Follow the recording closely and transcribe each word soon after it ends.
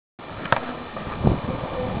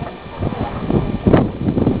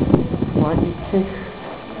Me too.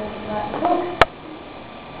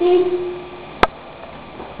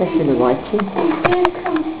 That's in the writing.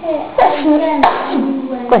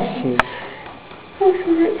 Question.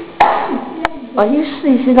 Are you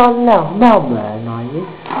sneezing on Melbourne, are you?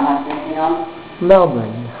 Am I sneezing on?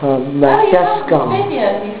 Melbourne, Madagascar. Oh, you've got video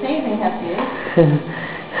of me sneezing, have you?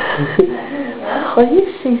 Are you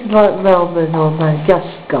sneezing like Melbourne or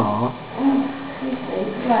Madagascar?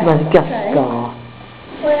 Right. Madagascar.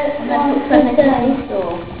 Where's the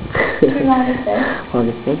store?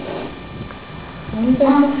 Honestly. Are you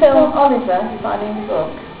going to film Oliver who's writing the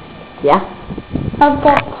book? Yeah. I've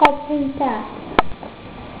got copy that.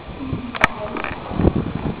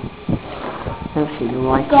 Don't see the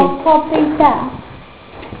writing. Got copy that.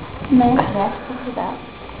 No. Yes, copy that.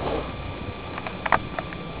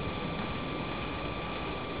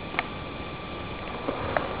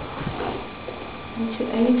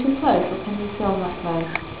 Are you too close or can you film that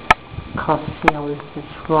close? Can't see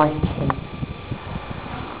Oliver's writing.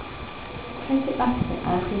 Take it back a bit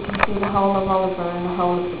now so you can see the whole of Oliver and the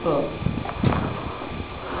whole of the book.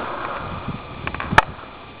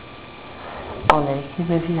 Ollie, you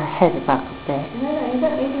move your head back a bit. No, you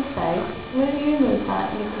don't need to say. When you move that,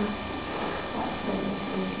 you can...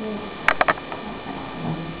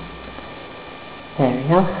 There we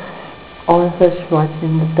go. Oliver's writing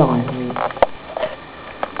in the diary.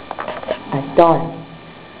 A diary.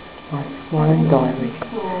 Like my own diary.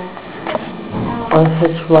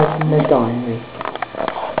 Oliver's writing the diary.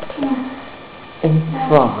 In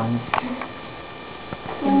France.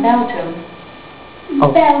 In Belgium.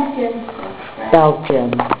 Oh. Belgium.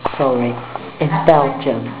 Belgium, sorry. In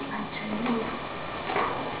Belgium.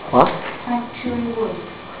 What? Sanctuary Wood.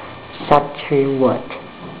 Sanctuary Wood.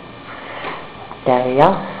 There we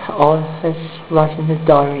are. Oliver's writing the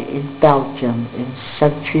diary in Belgium, in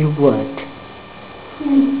Sanctuary Wood.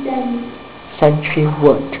 Sanctuary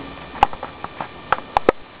Wood.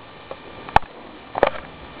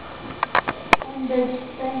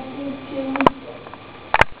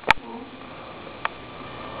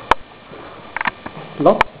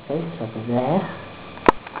 Lots of things over there.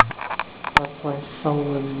 That's why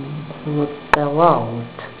someone would go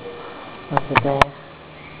out over there.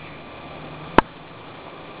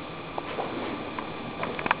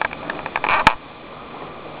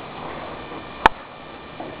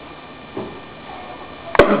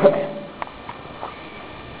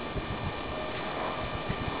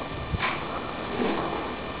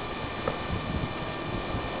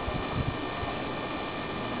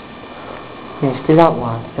 Yes, do that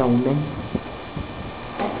one, filming.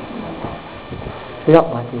 Do that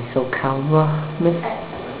one, you saw camera, miss.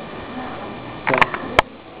 Yeah.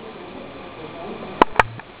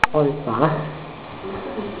 Oliver.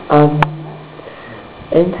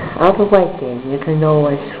 In other wedding, you can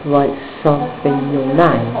always write something in your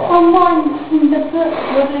name. In the book.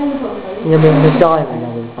 You mean the diary,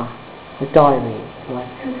 Oliver? The diary, like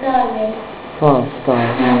The diary. France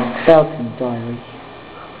diary, Belgian diary.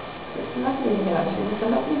 It's lovely here actually, there's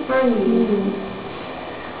a lovely breeze.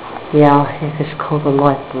 Yeah, it's called the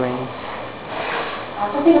library. I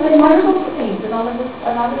think there might have been and Oliver's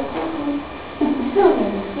talking.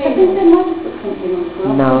 I think there might have put something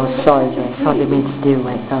on the No, sorry, Jess, I didn't mean to do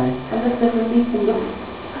it though. Unless there's a meeting.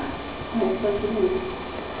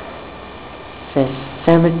 Says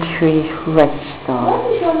Cemetery Register. Where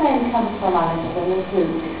does your name come from, Alice, in the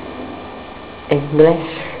book? English,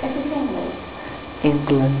 Is it English?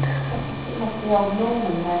 England. It must be old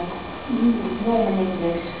Norman then. Norman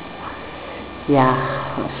English. Yeah,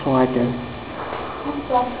 that's what I do.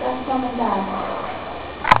 That's mum and dad.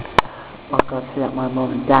 I've got to let my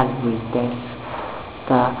mum and dad read this.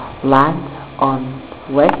 The land on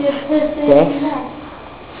which this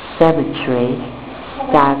cemetery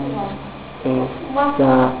stands is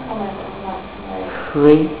the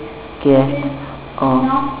free gift of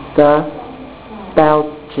the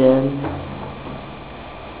Belgian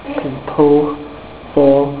people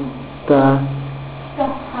for the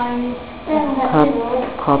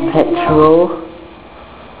perpetual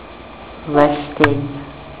resting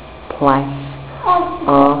place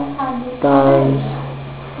of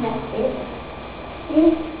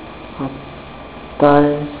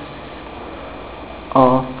those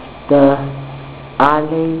of the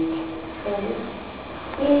allied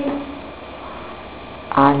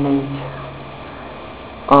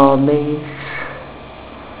armies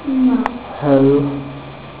who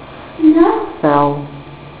fell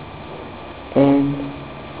in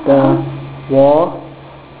the war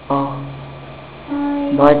of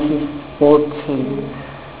 1914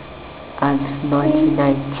 and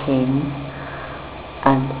 1918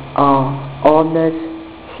 and are honoured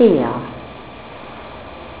here.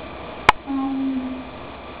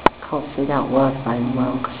 can't see that word very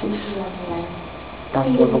well because that's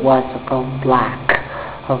where the words are gone black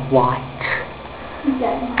and white.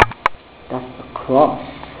 That's the cross.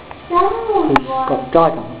 Who's got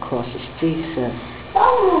died on the cross is Jesus.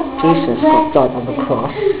 Jesus got died on the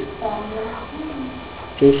cross.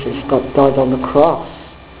 Jesus got died on the cross.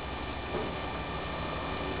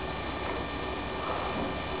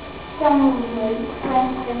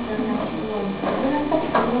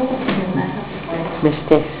 Miss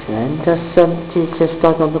Dixon, does Jesus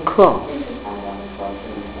died on the cross?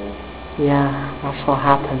 Yeah, that's what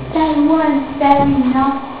happened. They weren't very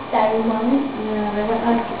nice, they weren't.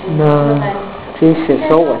 No, Jesus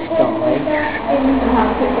always died.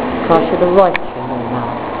 Can't see the writing on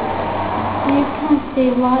that. You can't see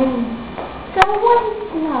writing. So what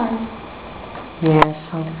is nice? Yeah,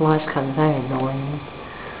 some flies can be very annoying.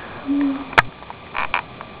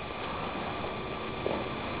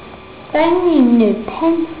 Then you new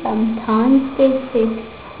pen sometimes. This is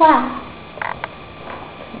crap.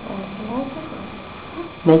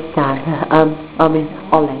 Miss Dan, I mean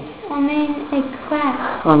Ollie. I mean a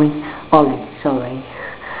crap. I mean Ollie, sorry.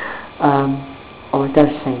 Oh,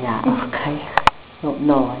 don't say that, okay? Not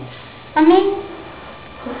nice. I mean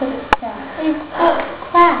it's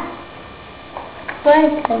crap.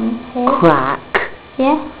 Broken here. Crack.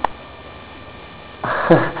 Yeah. I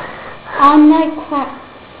know crap.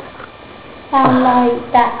 Sound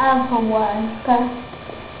like that other word, but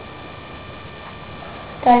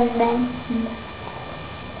don't mention that.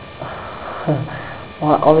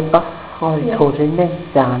 Well, Oliver? I Yeah. called him Miss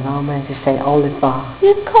Dan, I meant to say Oliver.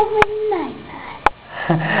 You call me name.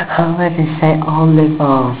 I meant to say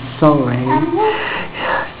Oliver, sorry.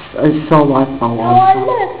 It's so my fault. I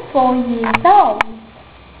look 4 years old.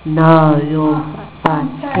 No, you're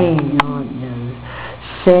 13, aren't you?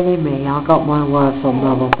 Silly me, I got my words all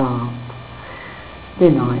muddled up.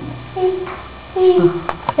 Didn't I? He's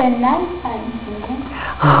the nice one.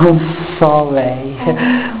 I'm sorry.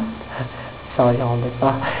 Sorry,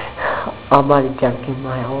 Oliver. I'm only joking,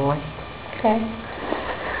 mate, alright? Okay.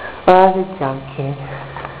 I'm only joking.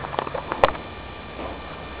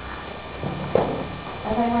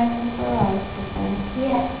 Are they waiting for us?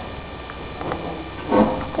 Yes.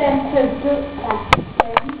 Then to do that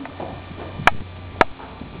then.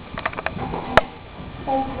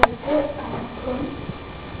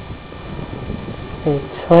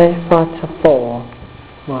 It's 25 to 4.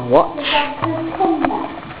 My watch.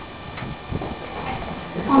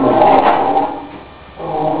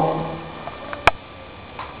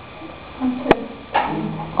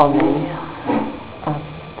 Ollie.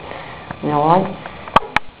 You alright?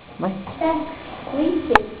 Mate? That's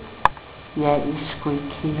squeaky. Yeah, it's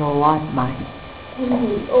squeaky, alright, mate.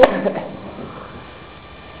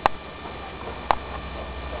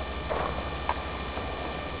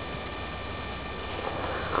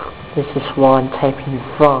 This is why I'm taping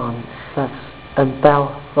France. That's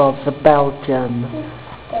France, Belgium.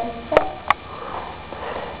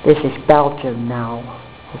 This is Belgium now.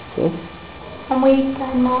 This is. And we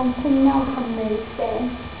came on to another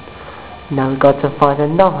museum. Now we've got to find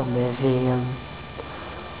another museum.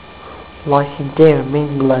 Like in Durham,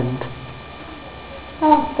 England.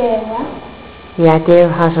 Oh, Dira. Yeah,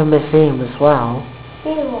 Durham has a museum as well.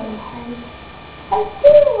 Dira has. I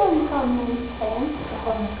Dira got a museum.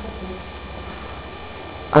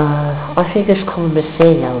 I think it's called a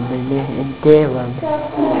museum in Durham.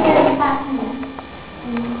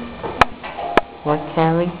 What,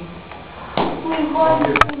 Carrie?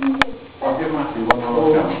 I'll give Matthew one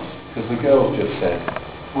more chance, because the girls just said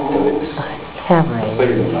Carrie.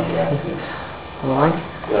 Right?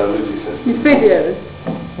 Lucy says. You videos?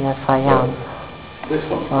 Yes, I am. This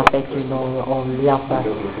one. I'm thinking all the other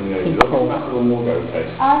people.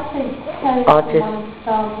 I think I'll Kelly just- wanted to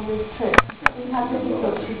start with trip. We had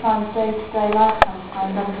difficulty trying day-to-day life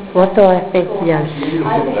sometimes. What do I think yes,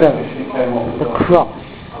 the cross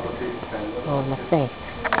on the face?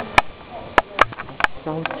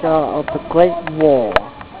 Soldier of the Great War,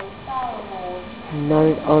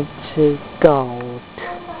 known unto gold.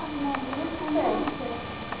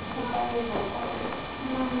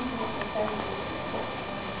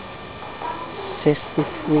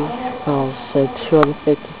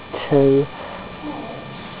 $63,252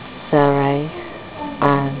 Sarah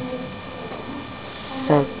and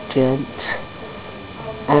Sergeant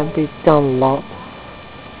Abby Dunlop.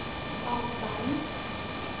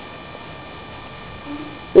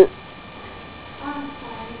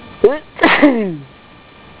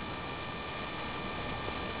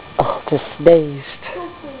 Oh, just sneezed.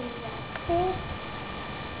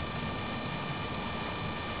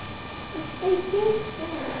 Thank you.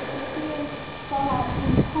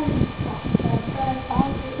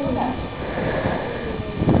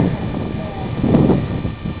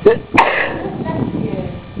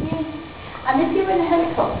 And if you're in a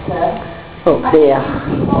helicopter, Oh dear.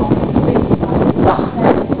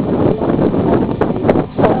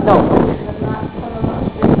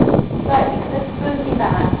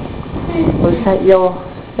 Was that your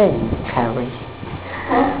thing, Carrie?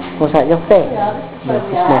 Was that your thing? No, it's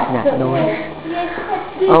making that noise.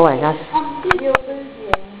 Oh wait, that's...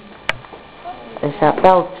 Is that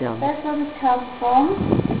Belgium? That's on the telephone,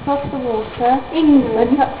 across the water,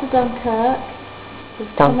 England, up to Dunkirk.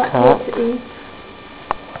 Dunkirk.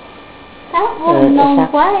 That was long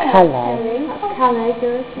that way. Calais? That's Calais,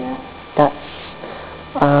 good, yeah. That's...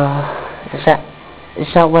 Is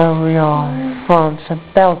that where we are? France and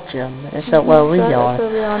Belgium? Is that where we are? That's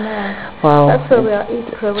where we are now. Well, That's where we are,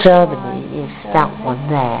 East Germany is that one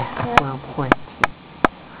there. Well pointed.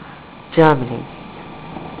 Germany.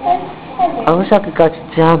 I wish I could go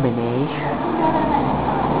to Germany.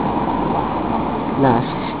 No,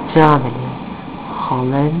 it's Germany,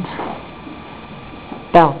 Holland,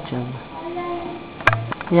 Belgium.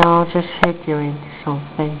 Yeah, I'll just figure in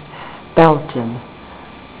something. Belgium,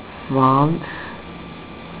 France.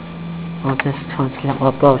 I'll just translate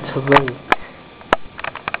my bro to read.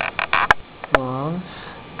 France,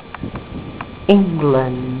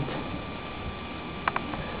 England.